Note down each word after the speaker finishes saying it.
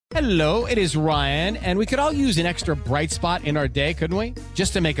Hello, it is Ryan, and we could all use an extra bright spot in our day, couldn't we?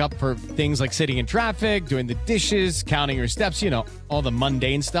 Just to make up for things like sitting in traffic, doing the dishes, counting your steps, all the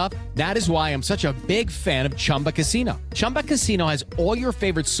mundane stuff. That is why I'm such a big fan of Chumba Casino. Chumba Casino has all your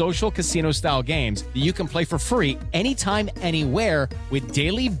favorite social casino-style games that you can play for free anytime, anywhere with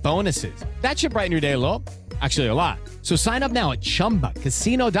daily bonuses. That should brighten your day a little. Actually, a lot. So sign up now at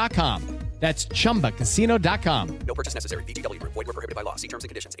ChumbaCasino.com. That's ChumbaCasino.com. No purchase necessary. VGW Group. Void where prohibited by law. See terms and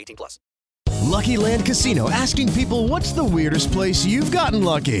conditions. 18+. Lucky Land Casino, asking people, what's the weirdest place you've gotten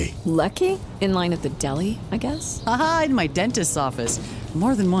lucky? Lucky? In line at the deli, I guess? Aha, in my dentist's office.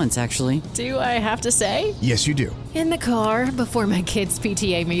 More than once, actually. Do I have to say? Yes, you do. In the car before my kids'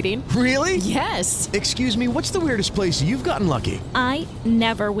 PTA meeting. Really? Yes. Excuse me, what's the weirdest place you've gotten lucky? I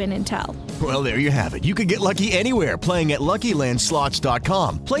never win and tell. Well, there you have it. You can get lucky anywhere, playing at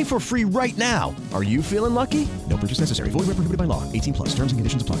LuckyLandSlots.com. Play for free right now. Are you feeling lucky? No purchase necessary. Void where prohibited by law. 18+. Terms and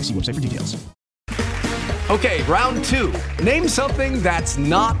conditions apply. See website for details. Okay, round two. Name something that's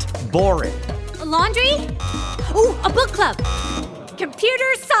not boring. A laundry? Ooh, a book club. Computer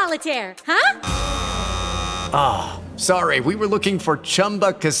solitaire, huh? Ah, sorry. We were looking for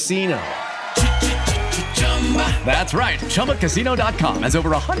Chumba Casino. That's right. ChumbaCasino.com has over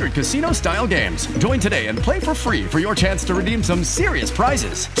 100 casino-style games. Join today and play for free for your chance to redeem some serious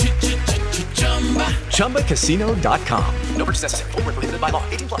prizes. ChumbaCasino.com. No purchase necessary. Void where prohibited by law.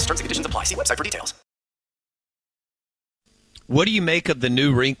 18+. Terms and conditions apply. See website for details. What do you make of the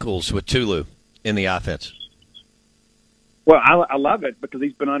new wrinkles with Tulu in the offense? Well, I love it because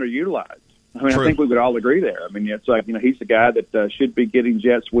he's been underutilized. I mean, True. I think we would all agree there. I mean, it's like, he's the guy that should be getting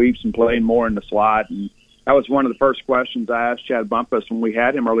jet sweeps and playing more in the slot. And that was one of the first questions I asked Chad Bumpus when we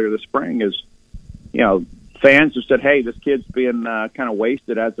had him earlier this spring is, fans have said, hey, this kid's being kind of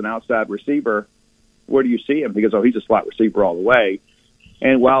wasted as an outside receiver. Where do you see him? He goes, he's a slot receiver all the way.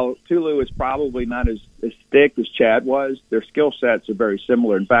 And while Tulu is probably not as thick as Chad was, their skill sets are very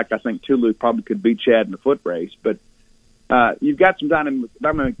similar. In fact, I think Tulu probably could beat Chad in the foot race. But you've got some dynamic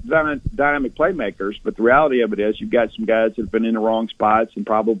playmakers, but the reality of it is you've got some guys that have been in the wrong spots and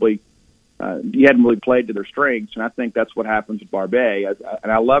probably you hadn't really played to their strengths, and I think that's what happens with Barbet.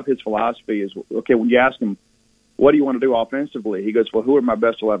 And I love his philosophy is, okay, when you ask him, what do you want to do offensively? He goes, well, who are my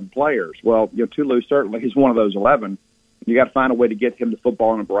best 11 players? Well, Tulu certainly is one of those 11. You got to find a way to get him the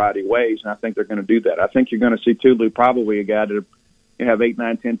football in a variety of ways, and I think they're going to do that. I think you're going to see Tulu probably a guy to have 8,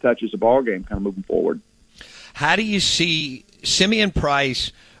 9, 10 touches a ball game kind of moving forward. How do you see Simeon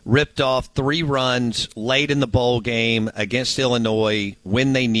Price ripped off 3 runs late in the bowl game against Illinois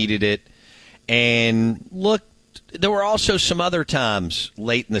when they needed it? And look, there were also some other times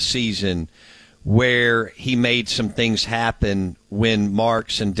late in the season where he made some things happen when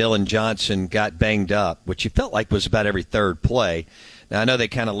Marks and Dylan Johnson got banged up, which you felt like was about every third play. Now, I know they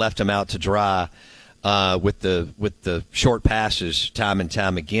kind of left him out to dry with the short passes time and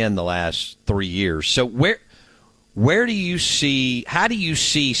time again the last 3 years. So how do you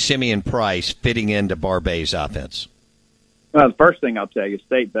see Simeon Price fitting into Barbet's offense? Well, the first thing I'll tell you,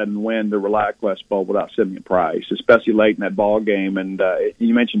 State doesn't win the ReliaQuest Bowl without Simeon Price, especially late in that ball game. And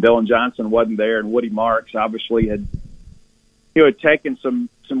you mentioned Dylan Johnson wasn't there, and Woody Marks obviously had taken some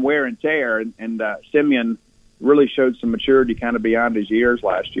wear and tear, and Simeon really showed some maturity kind of beyond his years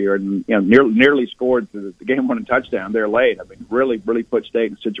last year, and nearly scored the game-winning touchdown there late. I mean, really put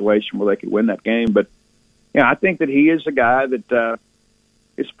State in a situation where they could win that game. But I think that he is a guy that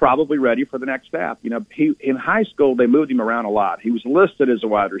is probably ready for the next step. He in high school they moved him around a lot. He was listed as a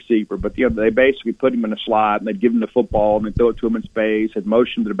wide receiver, but they basically put him in a slot and they'd give him the football and they'd throw it to him in space, had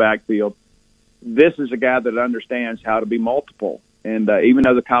motion to the backfield. This is a guy that understands how to be multiple, and even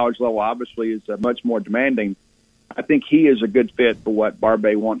though the college level obviously is much more demanding, I think he is a good fit for what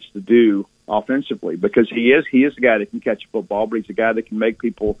Barbet wants to do offensively, because he is a guy that can catch a football, but he's a guy that can make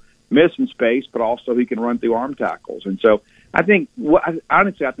people miss in space, but also he can run through arm tackles. And so I think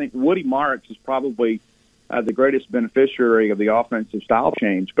Woody Marks is probably the greatest beneficiary of the offensive style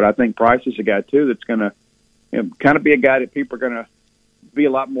change, but I think Price is a guy, too, that's going to kind of be a guy that people are going to be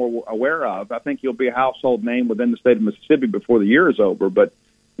a lot more aware of. I think he'll be a household name within the state of Mississippi before the year is over, but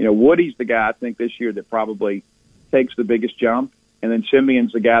Woody's the guy I think this year that probably takes the biggest jump, and then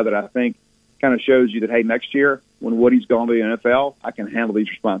Simeon's the guy that I think kind of shows you that, hey, next year when Woody's going to the NFL, I can handle these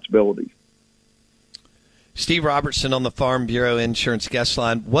responsibilities. Steve Robertson on the Farm Bureau Insurance Guest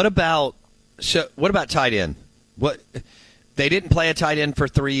Line. What about tight end? They didn't play a tight end for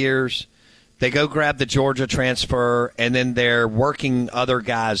 3 years. They go grab the Georgia transfer, and then they're working other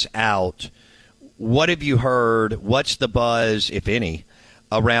guys out. What have you heard? What's the buzz, if any,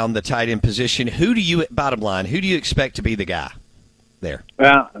 around the tight end position? Bottom line, who do you expect to be the guy? there?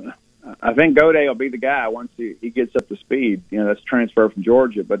 Well, I think Goday will be the guy once he gets up to speed. That's a transfer from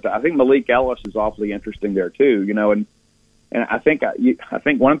Georgia. But I think Malik Ellis is awfully interesting there too. And I think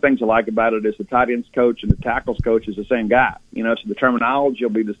one of the things I like about it is the tight ends coach and the tackles coach is the same guy. So the terminology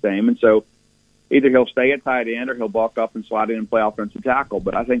will be the same. And so either he'll stay at tight end or he'll bulk up and slide in and play offensive tackle.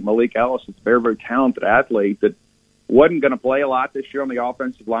 But I think Malik Ellis is a very, very talented athlete that wasn't going to play a lot this year on the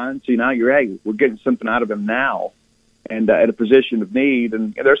offensive line. So now we're getting something out of him now. And at a position of need,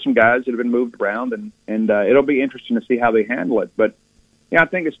 and there's some guys that have been moved around, and it'll be interesting to see how they handle it. But I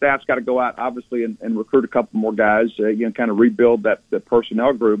think the staff's got to go out obviously and recruit a couple more guys, kind of rebuild that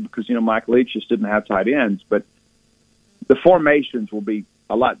personnel group because Mike Leach just didn't have tight ends. But the formations will be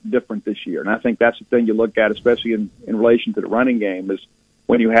a lot different this year, and I think that's the thing you look at, especially in relation to the running game, is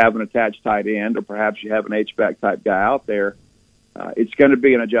when you have an attached tight end or perhaps you have an H-back type guy out there. It's going to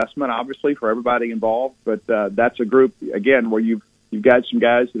be an adjustment, obviously, for everybody involved, but that's a group, again, where you've got some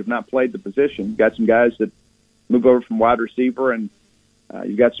guys that have not played the position. You've got some guys that move over from wide receiver, and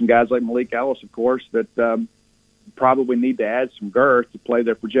you've got some guys like Malik Ellis, of course, that probably need to add some girth to play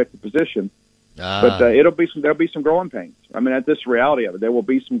their projected position. But there'll be some growing pains. I mean, that's the reality of it. There will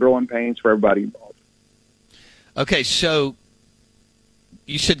be some growing pains for everybody involved. Okay, so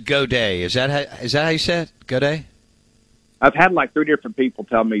you said Goday. Is that how you said it? Goday? I've had like 3 different people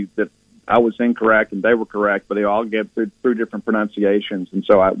tell me that I was incorrect and they were correct, but they all give 3 different pronunciations. And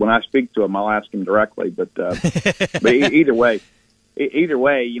so when I speak to him, I'll ask him directly. But either way, he's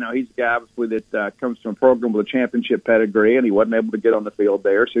a guy obviously that comes from a program with a championship pedigree, and he wasn't able to get on the field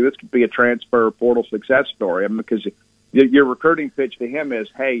there. So this could be a transfer portal success story. I mean, because your recruiting pitch to him is,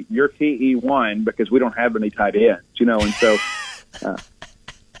 hey, you're TE1 because we don't have any tight ends, and so.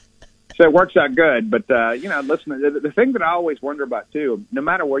 So it works out good, but listen. The thing that I always wonder about too, no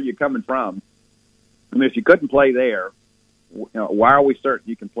matter where you're coming from, I mean, if you couldn't play there, why are we certain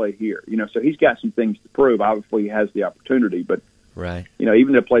you can play here? So he's got some things to prove. Obviously, he has the opportunity, but right. Even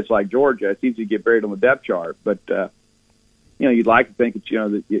in a place like Georgia, it's easy to get buried on the depth chart. But you'd like to think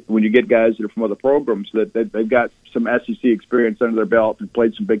that when you get guys that are from other programs that they've got some SEC experience under their belt and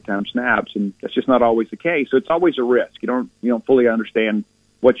played some big time snaps, and that's just not always the case. So it's always a risk. You don't fully understand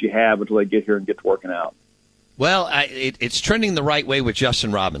what you have until they get here and get to working out. Well, it's trending the right way with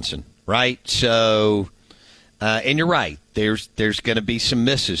Justin Robinson, right? So, and you're right. There's going to be some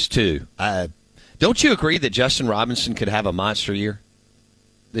misses too. Don't you agree that Justin Robinson could have a monster year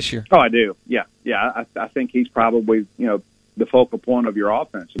this year? Oh, I do. Yeah. I think he's probably the focal point of your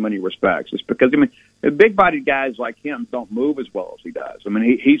offense in many respects. It's because big-bodied guys like him don't move as well as he does. I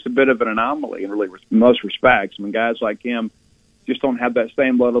mean, he's a bit of an anomaly in most respects. I mean, guys like him just don't have that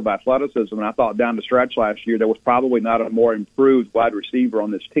same level of athleticism. And I thought down the stretch last year there was probably not a more improved wide receiver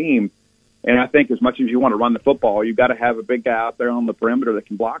on this team. And I think as much as you want to run the football, you've got to have a big guy out there on the perimeter that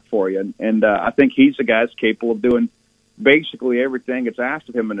can block for you. And I think he's the guy that's capable of doing basically everything that's asked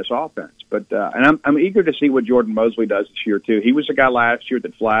of him in this offense. But and I'm eager to see what Jordan Mosley does this year too. He was a guy last year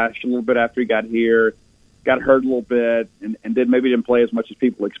that flashed a little bit after he got here, got hurt a little bit, and didn't play as much as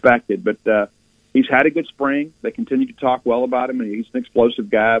people expected. But he's had a good spring. They continue to talk well about him, and he's an explosive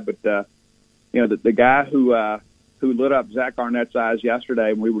guy. But the guy who lit up Zach Arnett's eyes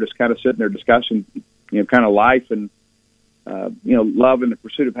yesterday, and we were just kind of sitting there discussing, kind of life and love and the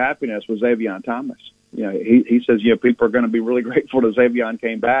pursuit of happiness, was Xavion Thomas. He says people are going to be really grateful that Xavion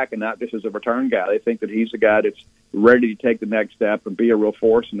came back, and not just as a return guy. They think that he's the guy that's ready to take the next step and be a real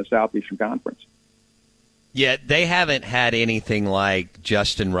force in the Southeastern Conference. Yeah, they haven't had anything like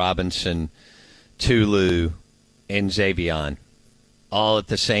Justin Robinson, Tulu, and Xavion all at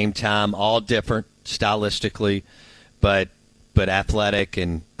the same time, all different stylistically, but athletic,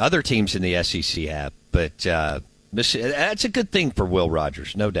 and other teams in the SEC have. But that's a good thing for Will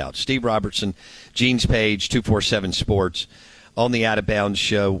Rogers, no doubt. Steve Robertson, Gene's Page, 247 Sports, on the Out of Bounds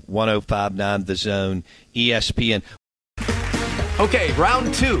Show, 105.9 The Zone, ESPN. Okay,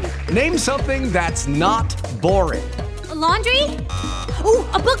 round 2. Name something that's not boring. A laundry? Ooh,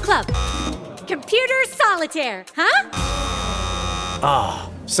 a book club. Computer solitaire, huh? Ah,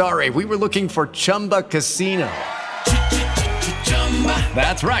 sorry, we were looking for Chumba Casino.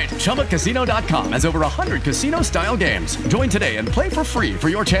 That's right. ChumbaCasino.com has over 100 casino-style games. Join today and play for free for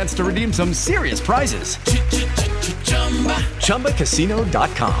your chance to redeem some serious prizes.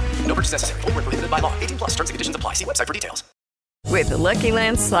 ChumbaCasino.com. No purchase necessary. Void where prohibited by law. 18+ terms and conditions apply. See website for details. With the Lucky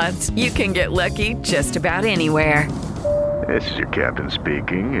Land Slots, you can get lucky just about anywhere. This is your captain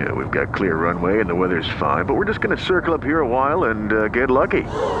speaking. We've got clear runway and the weather's fine, but we're just going to circle up here a while and get lucky.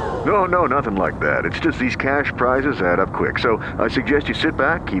 No, nothing like that. It's just these cash prizes add up quick. So I suggest you sit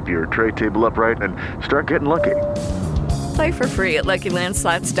back, keep your tray table upright, and start getting lucky. Play for free at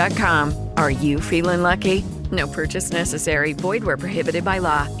LuckyLandSlots.com. Are you feeling lucky? No purchase necessary. Void where prohibited by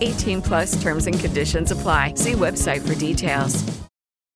law. 18+ terms and conditions apply. See website for details.